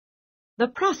The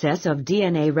process of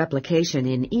DNA replication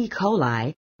in E.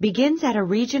 coli begins at a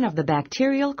region of the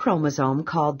bacterial chromosome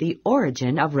called the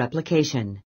origin of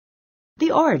replication.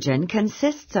 The origin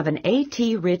consists of an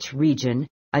AT-rich region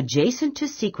adjacent to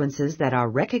sequences that are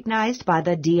recognized by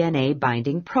the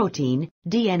DNA-binding protein,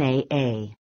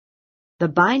 DNA-A. The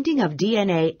binding of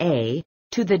DNA-A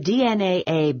to the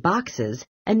DNA-A boxes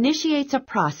initiates a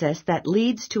process that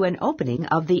leads to an opening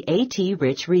of the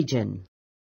AT-rich region.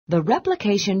 The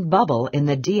replication bubble in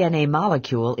the DNA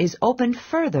molecule is opened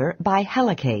further by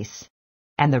helicase,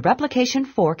 and the replication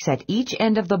forks at each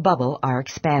end of the bubble are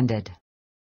expanded.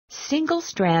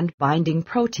 Single-strand binding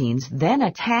proteins then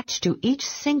attach to each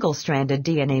single-stranded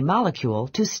DNA molecule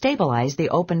to stabilize the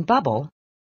open bubble,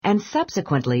 and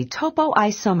subsequently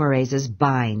topoisomerases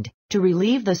bind to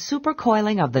relieve the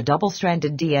supercoiling of the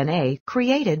double-stranded DNA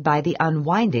created by the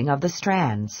unwinding of the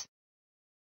strands.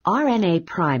 RNA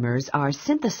primers are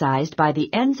synthesized by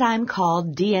the enzyme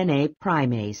called DNA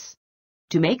primase.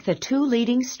 To make the two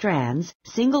leading strands,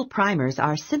 single primers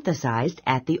are synthesized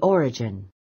at the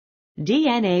origin.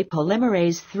 DNA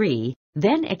polymerase III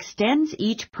then extends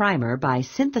each primer by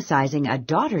synthesizing a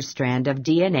daughter strand of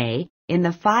DNA in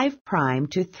the 5'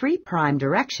 to 3'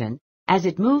 direction as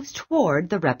it moves toward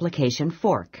the replication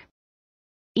fork.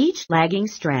 Each lagging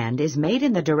strand is made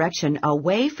in the direction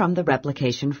away from the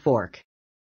replication fork.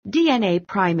 DNA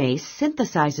primase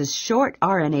synthesizes short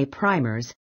RNA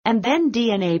primers, and then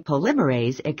DNA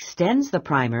polymerase extends the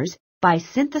primers by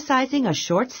synthesizing a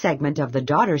short segment of the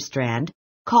daughter strand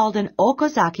called an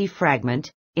Okazaki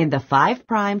fragment in the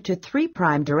 5' to 3'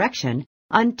 direction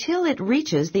until it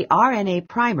reaches the RNA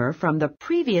primer from the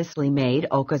previously made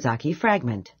Okazaki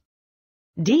fragment.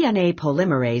 DNA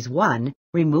polymerase I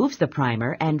removes the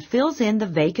primer and fills in the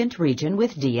vacant region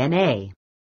with DNA.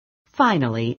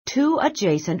 Finally, two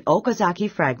adjacent Okazaki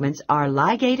fragments are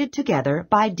ligated together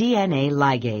by DNA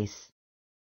ligase.